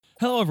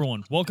Hello,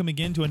 everyone. Welcome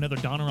again to another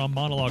Donoran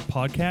Monologue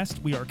podcast.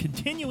 We are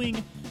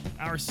continuing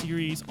our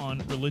series on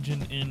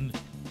religion in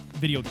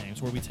video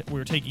games, where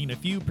we're taking a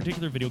few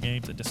particular video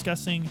games and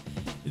discussing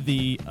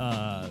the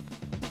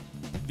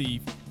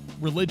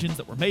religions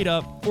that were made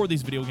up for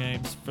these video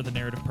games for the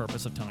narrative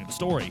purpose of telling the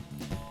story,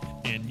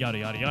 and yada,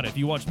 yada, yada. If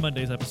you watched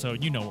Monday's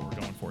episode, you know what we're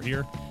going for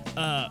here.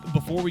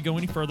 Before we go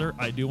any further,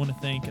 I do want to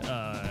thank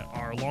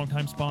our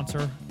longtime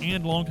sponsor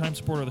and longtime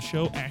supporter of the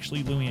show,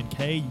 Ashley Louie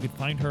K. You can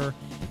find her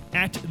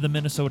at the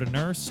Minnesota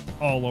Nurse,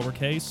 all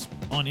lowercase,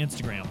 on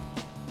Instagram.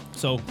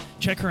 So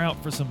check her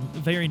out for some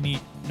very neat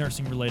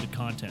nursing-related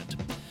content.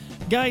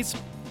 Guys,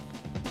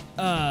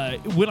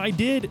 when I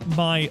did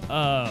my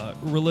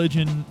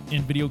religion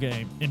in video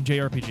game, in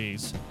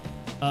JRPGs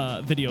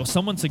video,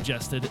 someone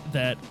suggested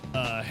that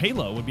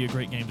Halo would be a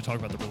great game to talk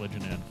about the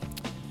religion in.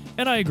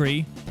 And I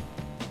agree.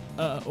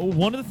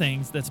 One of the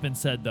things that's been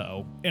said,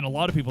 though, and a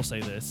lot of people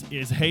say this,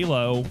 is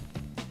Halo.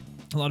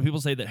 A lot of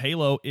people say that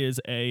Halo is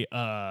a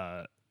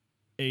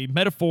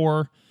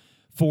metaphor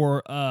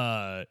for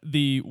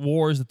the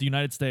wars that the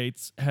United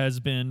States has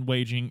been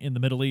waging in the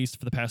Middle East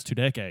for the past 2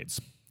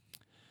 decades.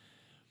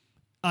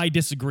 I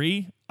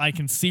disagree. I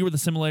can see where the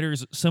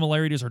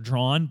similarities are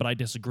drawn, but I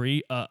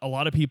disagree. A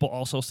lot of people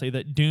also say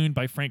that Dune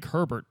by Frank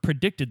Herbert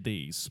predicted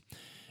these,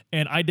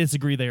 and I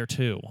disagree there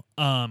too.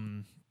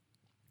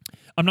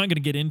 I'm not going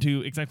to get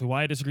into exactly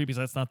why I disagree, because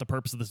that's not the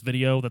purpose of this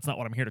video. That's not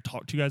what I'm here to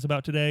talk to you guys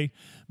about today.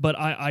 But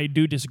I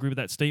do disagree with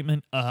that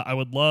statement. I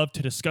would love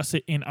to discuss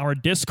it in our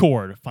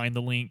Discord. Find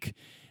the link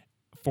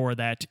for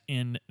that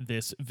in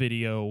this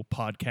video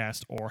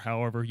podcast, or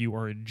however you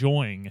are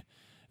enjoying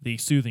the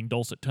soothing,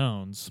 dulcet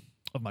tones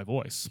of my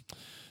voice.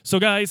 So,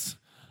 guys,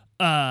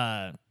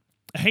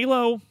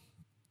 Halo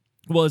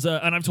was,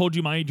 and I've told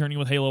you my journey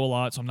with Halo a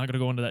lot, so I'm not going to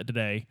go into that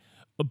today.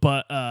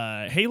 But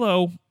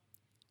Halo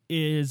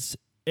is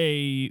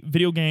a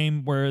video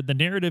game where the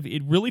narrative,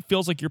 it really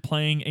feels like you're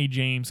playing a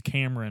James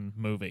Cameron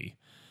movie.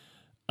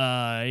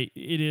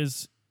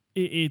 It's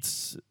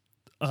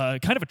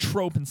kind of a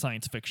trope in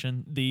science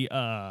fiction, the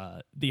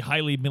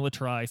highly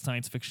militarized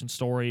science fiction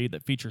story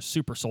that features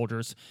super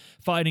soldiers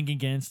fighting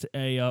against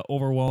a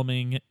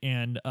overwhelming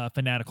and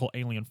fanatical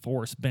alien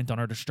force bent on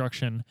our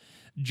destruction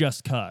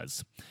just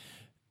cause.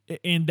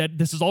 And that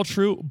this is all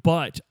true,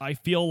 but I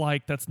feel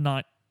like that's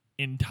not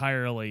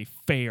entirely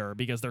fair,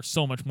 because there's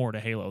so much more to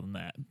Halo than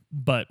that.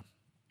 But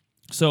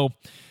so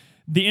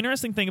the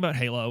interesting thing about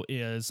Halo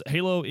is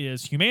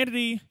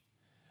humanity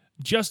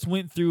just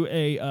went through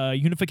a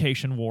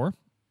unification war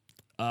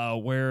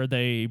where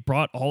they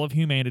brought all of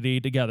humanity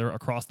together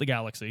across the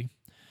galaxy,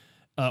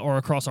 or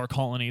across our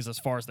colonies as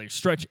far as they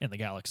stretch in the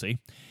galaxy.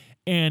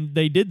 And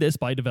they did this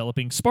by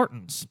developing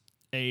Spartans.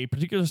 A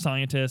particular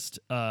scientist,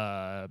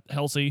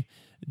 Halsey,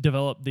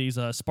 developed these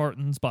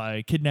Spartans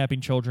by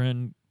kidnapping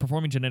children,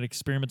 performing genetic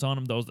experiments on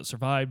them. Those that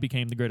survived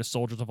became the greatest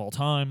soldiers of all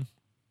time.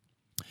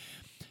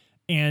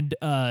 And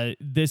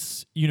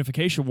this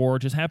unification war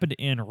just happened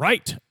to end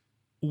right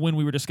when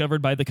we were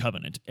discovered by the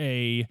Covenant,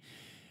 a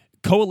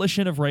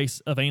coalition of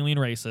alien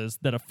races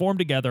that have formed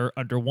together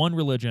under one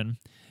religion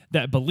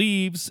that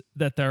believes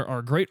that there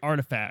are great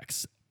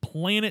artifacts,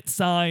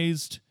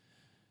 planet-sized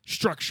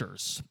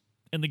structures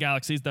in the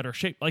galaxies that are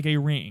shaped like a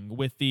ring,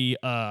 with the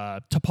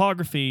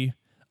topography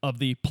of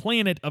the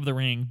planet of the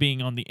ring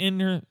being on the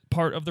inner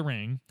part of the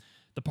ring,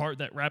 the part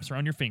that wraps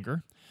around your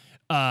finger.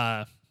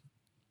 And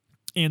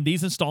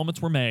these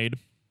installments were made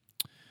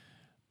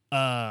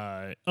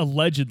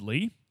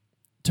allegedly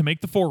to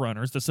make the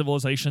Forerunners, the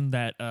civilization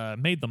that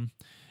made them.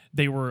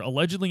 They were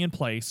allegedly in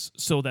place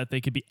so that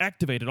they could be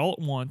activated all at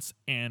once,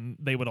 and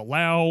they would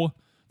allow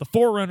the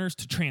Forerunners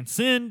to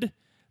transcend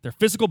their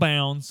physical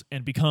bounds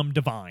and become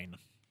divine.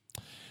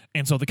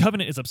 And so the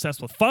Covenant is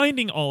obsessed with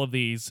finding all of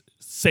these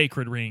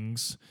sacred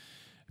rings,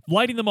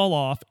 lighting them all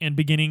off, and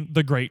beginning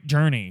the Great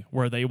Journey,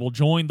 where they will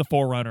join the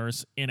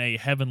Forerunners in a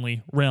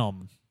heavenly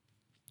realm.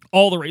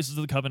 All the races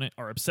of the Covenant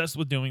are obsessed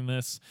with doing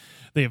this.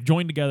 They have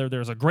joined together.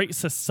 There's a great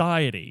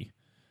society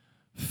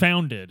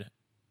founded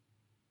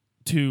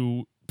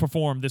to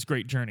perform this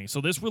great journey.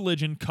 So this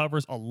religion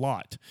covers a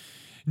lot.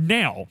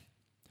 Now,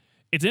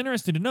 it's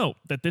interesting to note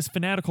that this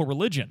fanatical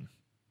religion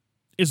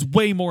is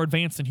way more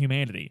advanced than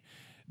humanity.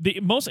 The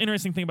most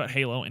interesting thing about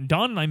Halo, and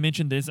Don and I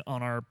mentioned this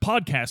on our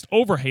podcast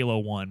over Halo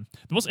 1,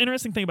 the most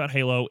interesting thing about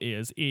Halo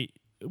is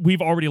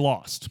we've already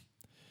lost.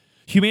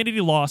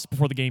 Humanity lost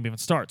before the game even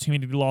starts.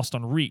 Humanity lost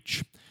on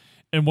Reach.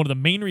 And one of the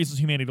main reasons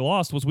humanity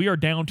lost was we are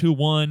down to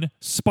one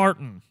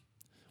Spartan,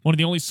 one of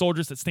the only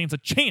soldiers that stands a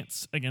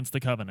chance against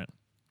the Covenant.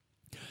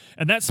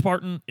 And that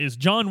Spartan is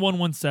John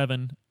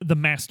 117, the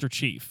Master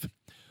Chief.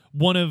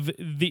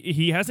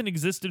 He hasn't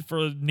existed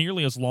for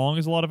nearly as long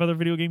as a lot of other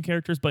video game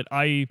characters, but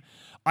I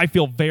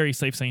feel very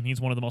safe saying he's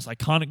one of the most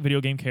iconic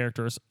video game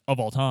characters of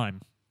all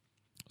time.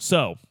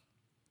 So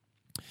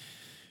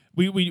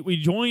we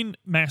join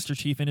Master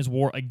Chief in his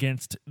war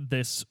against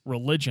this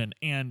religion,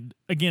 and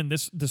again,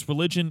 this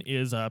religion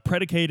is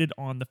predicated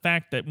on the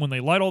fact that when they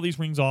light all these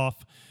rings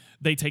off,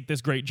 they take this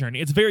great journey.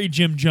 It's very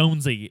Jim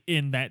Jonesy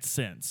in that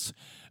sense.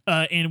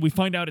 And we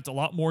find out it's a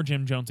lot more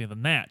Jim Jonesy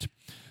than that.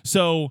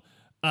 So,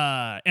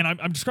 and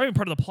I'm describing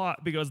part of the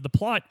plot because the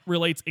plot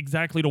relates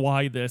exactly to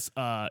why this,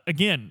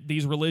 again,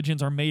 these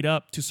religions are made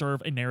up to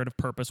serve a narrative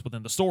purpose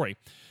within the story.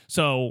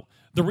 So,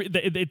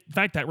 the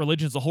fact that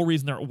religion is the whole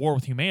reason they're at war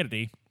with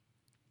humanity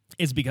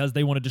is because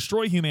they want to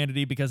destroy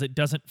humanity because it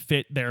doesn't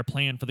fit their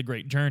plan for the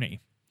Great Journey.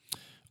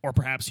 Or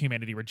perhaps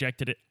humanity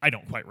rejected it. I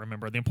don't quite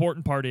remember. The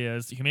important part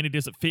is humanity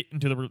doesn't fit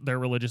into their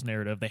religious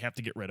narrative. They have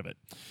to get rid of it.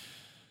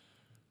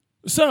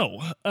 So,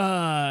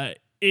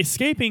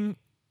 escaping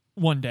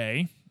one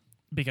day,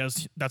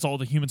 because that's all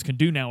the humans can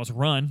do now is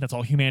run. That's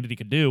all humanity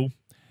can do.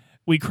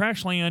 We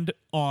crash land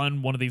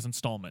on one of these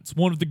installments,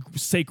 one of the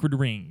sacred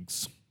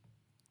rings.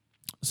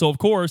 So, of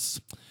course,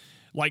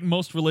 like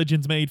most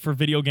religions made for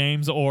video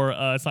games or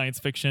science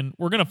fiction,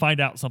 we're going to find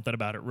out something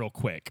about it real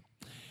quick.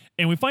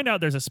 And we find out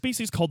there's a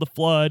species called the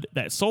Flood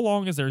that so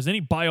long as there's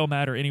any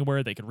biomatter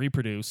anywhere, they can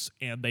reproduce,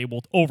 and they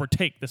will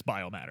overtake this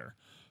biomatter.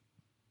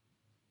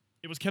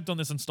 It was kept on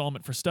this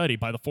installment for study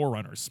by the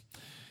Forerunners.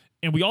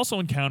 And we also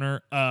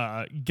encounter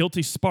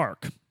Guilty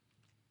Spark,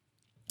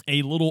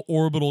 a little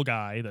orbital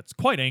guy that's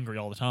quite angry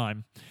all the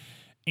time.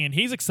 And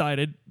he's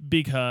excited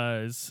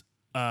because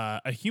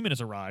a human has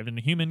arrived, and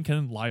the human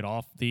can light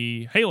off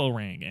the Halo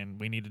ring. And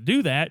we need to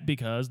do that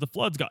because the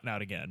Flood's gotten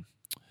out again.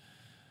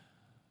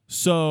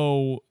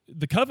 So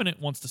the Covenant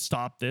wants to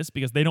stop this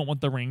because they don't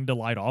want the ring to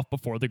light off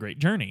before the Great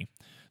Journey.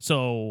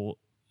 So,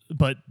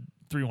 but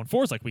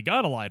 314 is like, we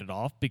got to light it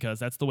off because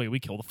that's the way we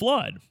kill the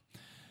Flood.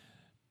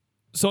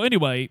 So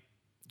anyway,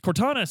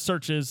 Cortana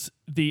searches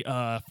the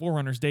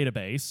Forerunners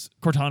database,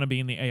 Cortana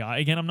being the AI.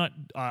 Again,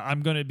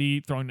 I'm going to be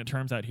throwing the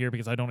terms out here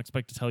because I don't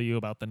expect to tell you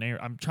about the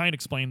narrative. I'm trying to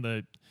explain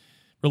the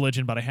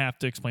religion, but I have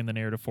to explain the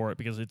narrative for it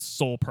because its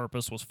sole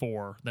purpose was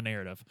for the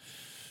narrative.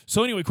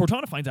 So anyway,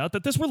 Cortana finds out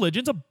that this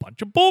religion's a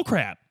bunch of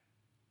bullcrap.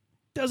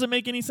 Doesn't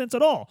make any sense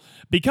at all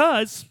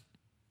because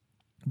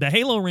the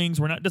Halo rings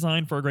were not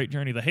designed for a Great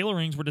Journey. The Halo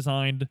rings were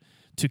designed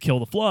to kill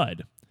the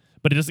Flood.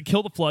 But it doesn't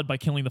kill the Flood by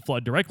killing the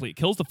Flood directly. It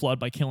kills the Flood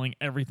by killing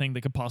everything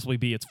that could possibly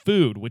be its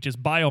food, which is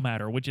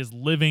biomatter, which is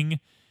living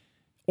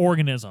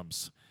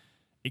organisms.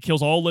 It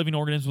kills all living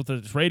organisms with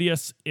its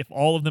radius. If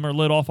all of them are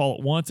lit off all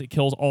at once, it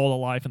kills all the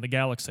life in the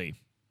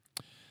galaxy.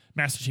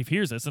 Master Chief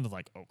hears this and is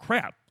like, oh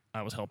crap,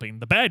 I was helping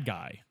the bad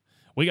guy.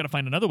 We got to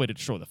find another way to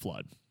destroy the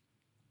Flood.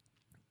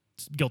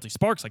 Guilty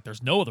Spark's like,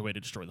 there's no other way to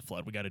destroy the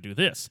Flood. We got to do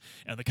this.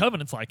 And the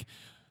Covenant's like,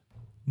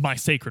 my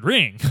sacred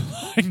ring.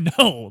 Like,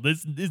 no,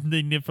 this isn't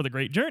needed for the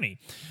Great Journey.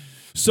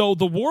 So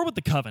the war with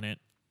the Covenant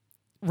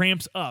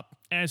ramps up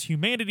as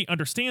humanity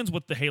understands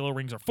what the Halo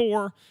rings are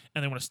for,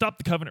 and they want to stop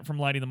the Covenant from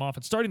lighting them off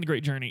and starting the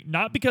Great Journey,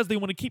 not because they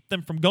want to keep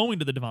them from going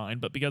to the Divine,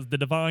 but because the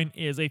Divine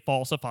is a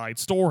falsified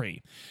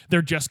story.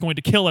 They're just going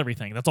to kill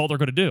everything. That's all they're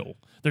going to do.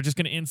 They're just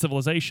going to end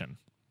civilization.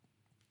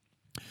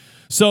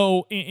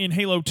 So in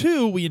Halo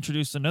 2, we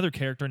introduced another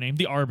character named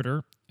the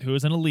Arbiter, who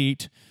is an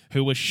elite,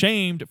 who was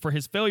shamed for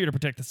his failure to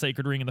protect the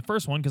Sacred Ring in the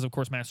first one, because of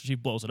course Master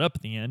Chief blows it up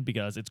at the end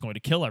because it's going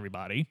to kill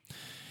everybody.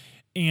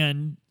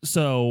 And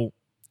so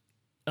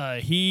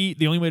the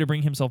only way to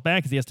bring himself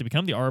back is he has to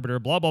become the Arbiter,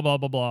 blah, blah, blah,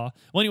 blah, blah.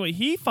 Well, anyway,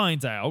 he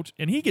finds out,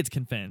 and he gets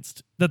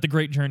convinced that the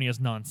Great Journey is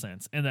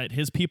nonsense, and that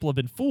his people have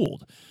been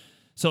fooled.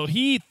 So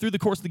he, through the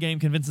course of the game,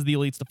 convinces the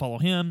elites to follow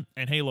him,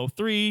 and Halo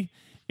 3,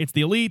 it's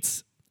the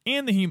elites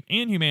and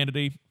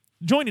humanity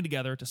joining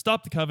together to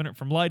stop the Covenant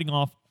from lighting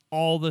off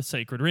all the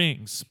sacred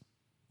rings,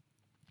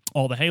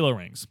 all the Halo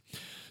rings.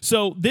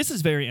 So this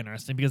is very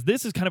interesting because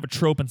this is kind of a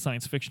trope in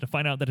science fiction to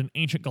find out that an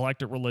ancient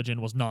galactic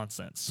religion was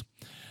nonsense.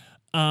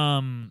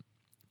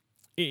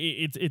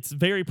 It's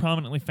very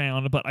prominently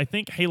found, but I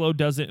think Halo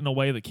does it in a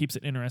way that keeps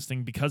it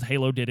interesting because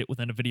Halo did it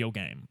within a video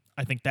game.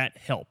 I think that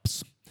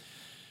helps.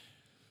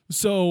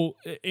 So,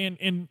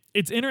 and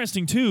it's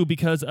interesting too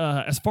because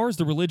as far as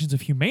the religions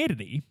of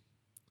humanity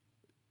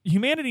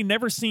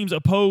never seems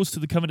opposed to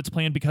the Covenant's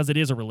plan because it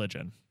is a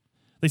religion.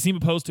 They seem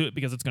opposed to it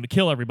because it's going to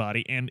kill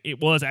everybody, and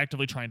it was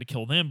actively trying to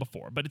kill them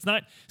before. But it's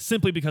not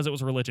simply because it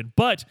was a religion.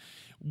 But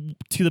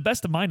to the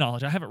best of my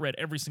knowledge, I haven't read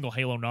every single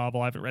Halo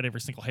novel. I haven't read every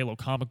single Halo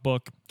comic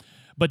book.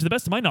 But to the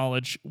best of my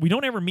knowledge, we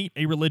don't ever meet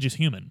a religious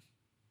human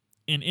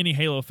in any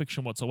Halo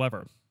fiction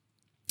whatsoever.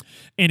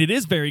 And it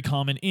is very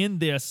common in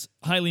this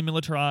highly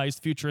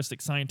militarized,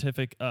 futuristic,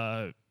 scientific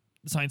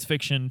science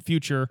fiction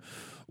future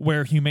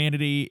where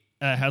humanity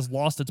has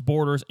lost its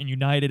borders and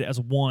united as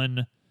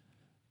one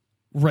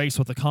race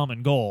with a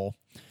common goal.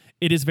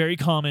 It is very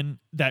common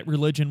that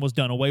religion was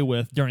done away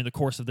with during the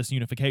course of this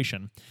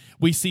unification.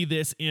 We see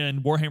this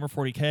in Warhammer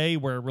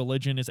 40K, where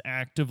religion is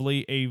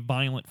actively a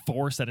violent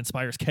force that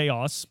inspires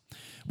chaos.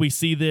 We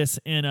see this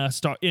in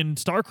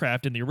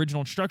StarCraft, in the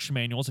original instruction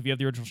manuals. If you have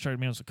the original instruction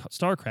manuals of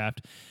StarCraft,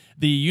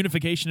 the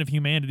unification of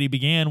humanity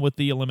began with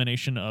the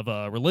elimination of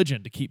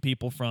religion to keep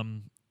people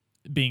from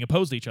being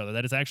opposed to each other.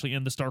 That is actually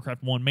in the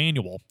StarCraft 1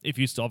 manual, if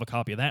you still have a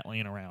copy of that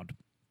laying around.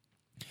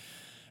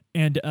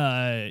 And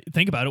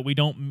think about it, we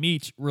don't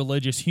meet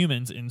religious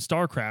humans in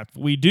StarCraft.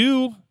 We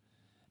do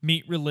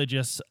meet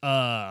religious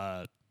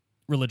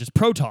religious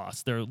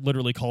protoss. They're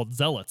literally called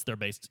zealots, their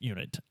base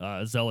unit.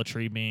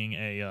 Zealotry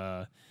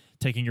being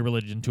taking your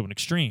religion to an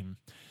extreme.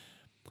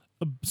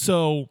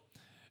 So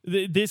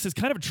this is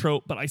kind of a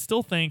trope, but I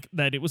still think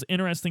that it was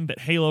interesting that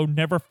Halo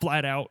never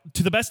flat out,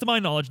 to the best of my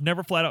knowledge,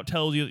 never flat out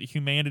tells you that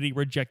humanity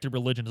rejected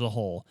religion as a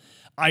whole.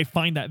 I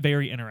find that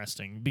very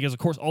interesting because, of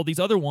course, all these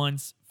other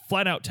ones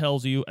flat out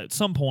tells you at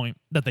some point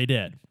that they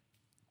did.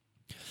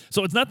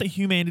 So it's not that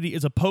humanity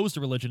is opposed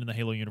to religion in the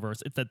Halo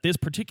universe. It's that this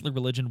particular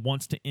religion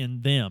wants to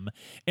end them.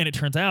 And it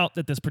turns out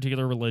that this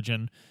particular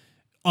religion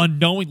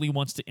unknowingly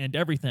wants to end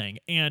everything.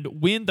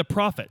 And when the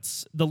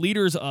prophets, the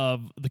leaders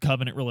of the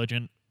Covenant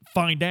religion,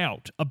 find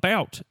out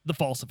about the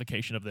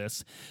falsification of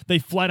this, they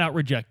flat out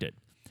reject it.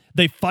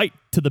 They fight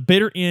to the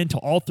bitter end till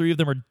all three of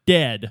them are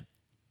dead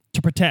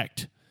to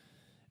protect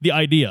the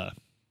idea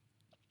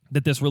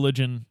that this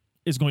religion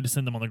is going to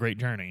send them on the great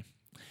journey.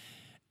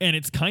 And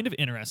it's kind of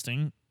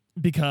interesting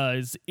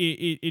because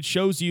it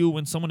shows you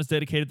when someone has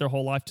dedicated their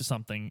whole life to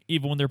something,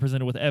 even when they're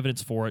presented with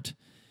evidence for it,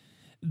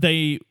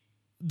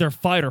 their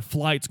fight or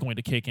flight's going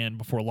to kick in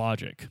before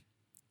logic.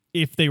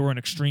 If they were an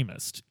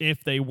extremist,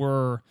 if they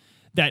were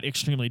that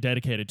extremely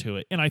dedicated to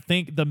it. And I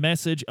think the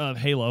message of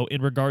Halo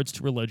in regards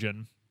to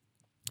religion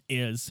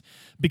is,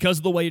 because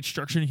of the way it's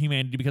structured in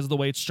humanity, because of the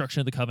way it's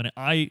structured in the Covenant,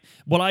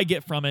 what I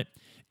get from it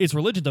is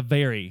religion's a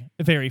very,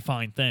 very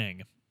fine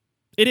thing.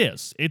 It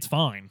is. It's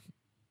fine.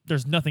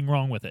 There's nothing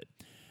wrong with it.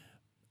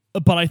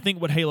 But I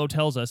think what Halo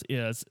tells us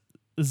is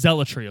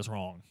zealotry is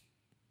wrong.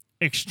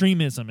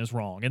 Extremism is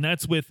wrong. And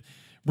that's with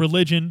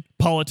religion,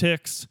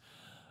 politics,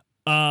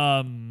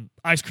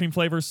 ice cream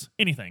flavors,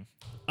 anything.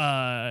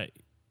 A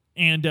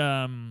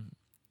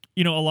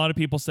lot of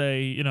people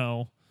say,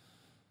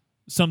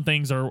 some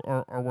things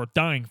are worth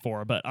dying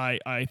for, but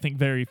I think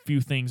very few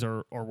things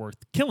are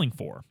worth killing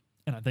for.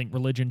 And I think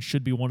religion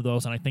should be one of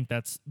those, and I think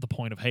that's the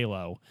point of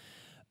Halo.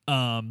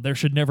 There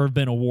should never have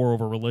been a war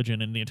over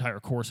religion in the entire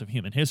course of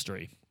human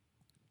history.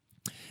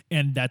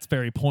 And that's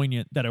very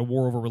poignant that a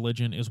war over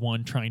religion is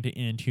one trying to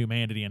end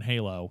humanity in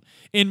Halo,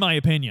 in my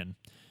opinion.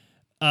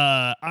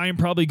 I am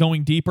probably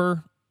going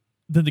deeper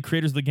than the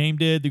creators of the game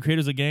did. The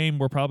creators of the game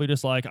were probably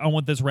just like, I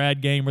want this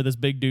rad game where this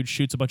big dude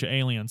shoots a bunch of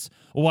aliens.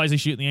 Well, why is he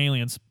shooting the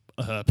aliens?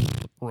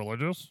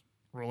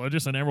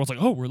 Religious, and everyone's like,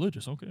 oh,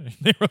 religious, okay.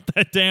 They wrote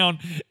that down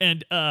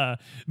and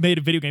made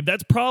a video game.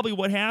 That's probably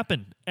what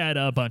happened at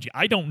Bungie.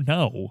 I don't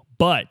know,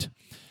 but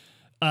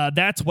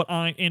that's what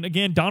and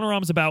again,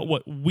 Donorama's about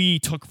what we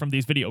took from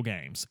these video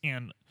games.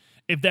 And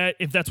if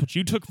that's what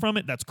you took from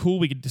it, that's cool.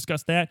 We can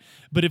discuss that.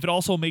 But if it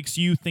also makes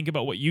you think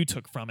about what you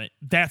took from it,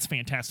 that's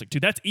fantastic too.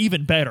 That's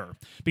even better,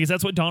 because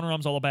that's what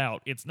Donorama's all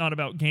about. It's not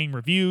about game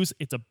reviews.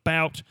 It's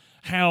about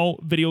how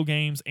video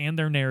games and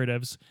their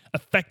narratives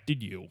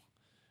affected you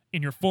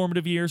in your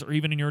formative years or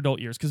even in your adult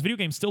years, because video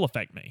games still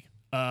affect me.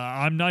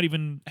 I'm not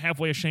even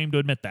halfway ashamed to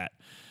admit that.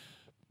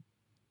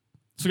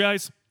 So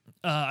guys,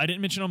 I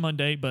didn't mention on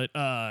Monday, but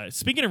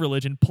speaking of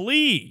religion,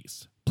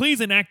 please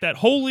enact that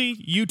holy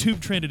YouTube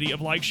trinity of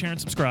like, share, and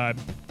subscribe.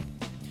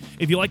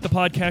 If you like the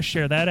podcast,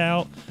 share that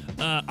out.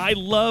 I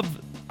love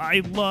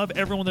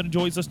everyone that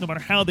enjoys us, no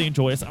matter how they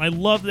enjoy us. And I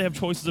love that they have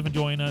choices of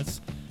enjoying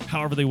us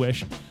however they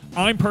wish.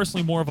 I'm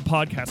personally more of a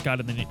podcast guy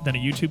than a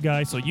YouTube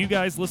guy. So you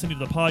guys listening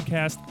to the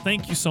podcast,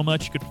 thank you so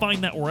much. You could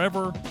find that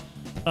wherever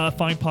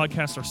fine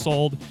podcasts are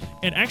sold.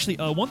 And actually,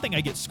 one thing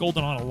I get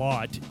scolded on a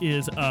lot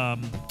is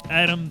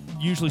Adam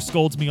usually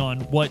scolds me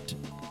on what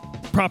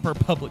proper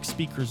public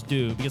speakers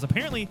do, because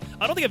apparently,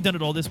 I don't think I've done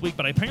it all this week,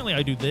 but apparently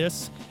I do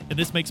this, and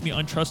this makes me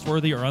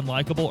untrustworthy or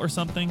unlikable or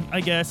something, I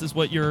guess, is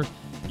what your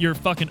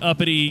fucking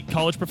uppity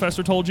college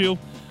professor told you.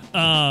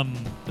 I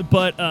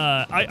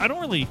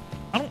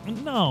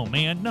don't know,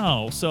 man,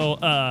 no. So,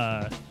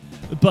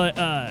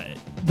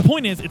 the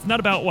point is, it's not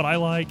about what I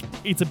like,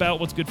 it's about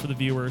what's good for the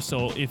viewer.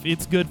 So if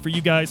it's good for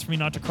you guys, for me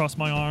not to cross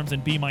my arms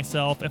and be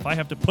myself, if I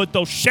have to put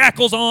those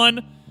shackles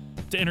on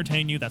to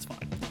entertain you, that's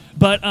fine.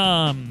 But,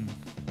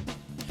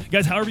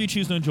 guys, however you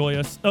choose to enjoy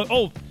us.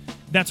 Oh,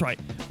 that's right.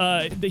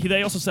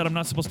 They also said I'm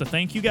not supposed to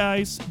thank you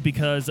guys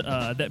because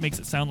that makes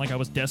it sound like I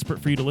was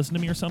desperate for you to listen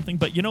to me or something.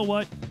 But you know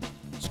what?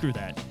 Screw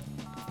that.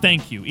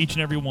 Thank you, each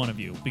and every one of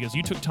you, because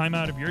you took time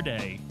out of your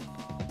day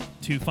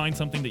to find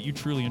something that you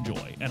truly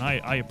enjoy. And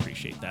I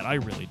appreciate that. I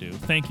really do.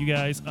 Thank you,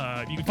 guys.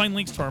 You can find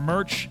links to our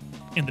merch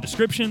in the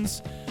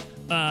descriptions.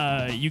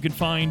 You can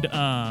find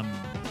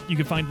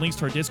links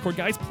to our Discord.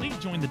 Guys, please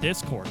join the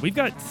Discord. We've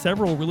got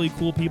several really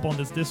cool people on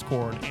this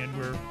Discord, and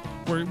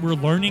we're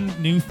learning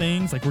new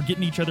things. Like, we're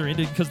getting each other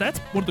into, because that's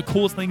one of the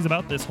coolest things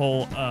about this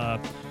whole I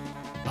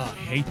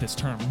hate this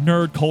term,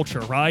 nerd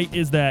culture, right?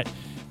 Is that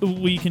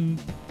we can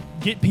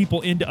get people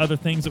into other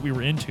things that we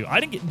were into. I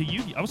didn't get into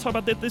Yu-Gi-Oh! I was talking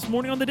about that this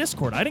morning on the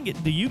Discord. I didn't get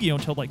into Yu-Gi-Oh!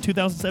 Until like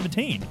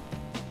 2017.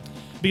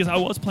 Because I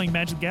was playing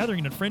Magic the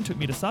Gathering, and a friend took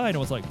me aside and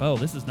was like, Bo,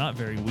 this is not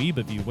very weeb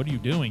of you. What are you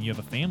doing? You have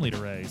a family to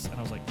raise. And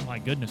I was like, my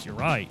goodness, you're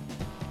right.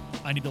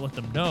 I need to let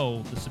them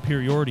know the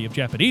superiority of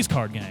Japanese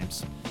card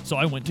games. So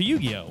I went to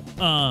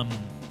Yu-Gi-Oh!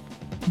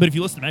 But if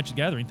you listen to Magic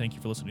the Gathering, thank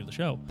you for listening to the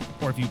show.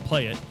 Or if you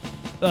play it.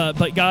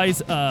 But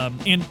guys,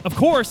 and of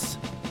course,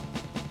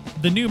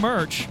 the new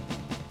merch,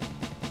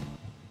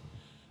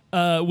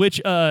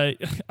 which a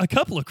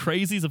couple of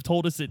crazies have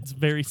told us it's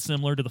very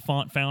similar to the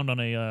font found on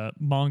a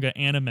manga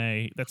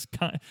anime. That's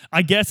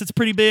I guess it's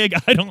pretty big.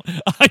 I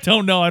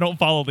don't know. I don't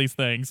follow these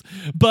things.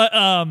 But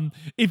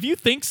if you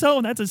think so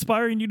and that's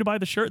inspiring you to buy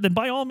the shirt, then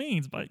by all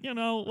means. But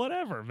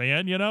whatever,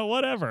 man.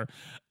 Whatever.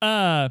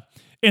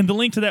 And the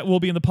link to that will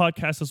be in the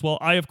podcast as well.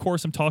 I, of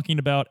course, am talking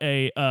about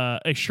a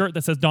shirt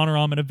that says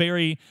Donoram in a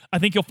very, I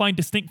think you'll find,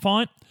 distinct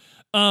font.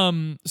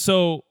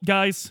 So,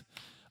 guys,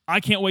 I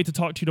can't wait to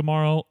talk to you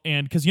tomorrow.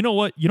 And because you know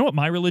what? You know what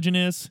my religion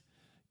is?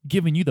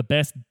 Giving you the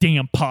best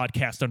damn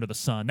podcast under the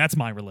sun. That's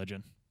my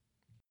religion.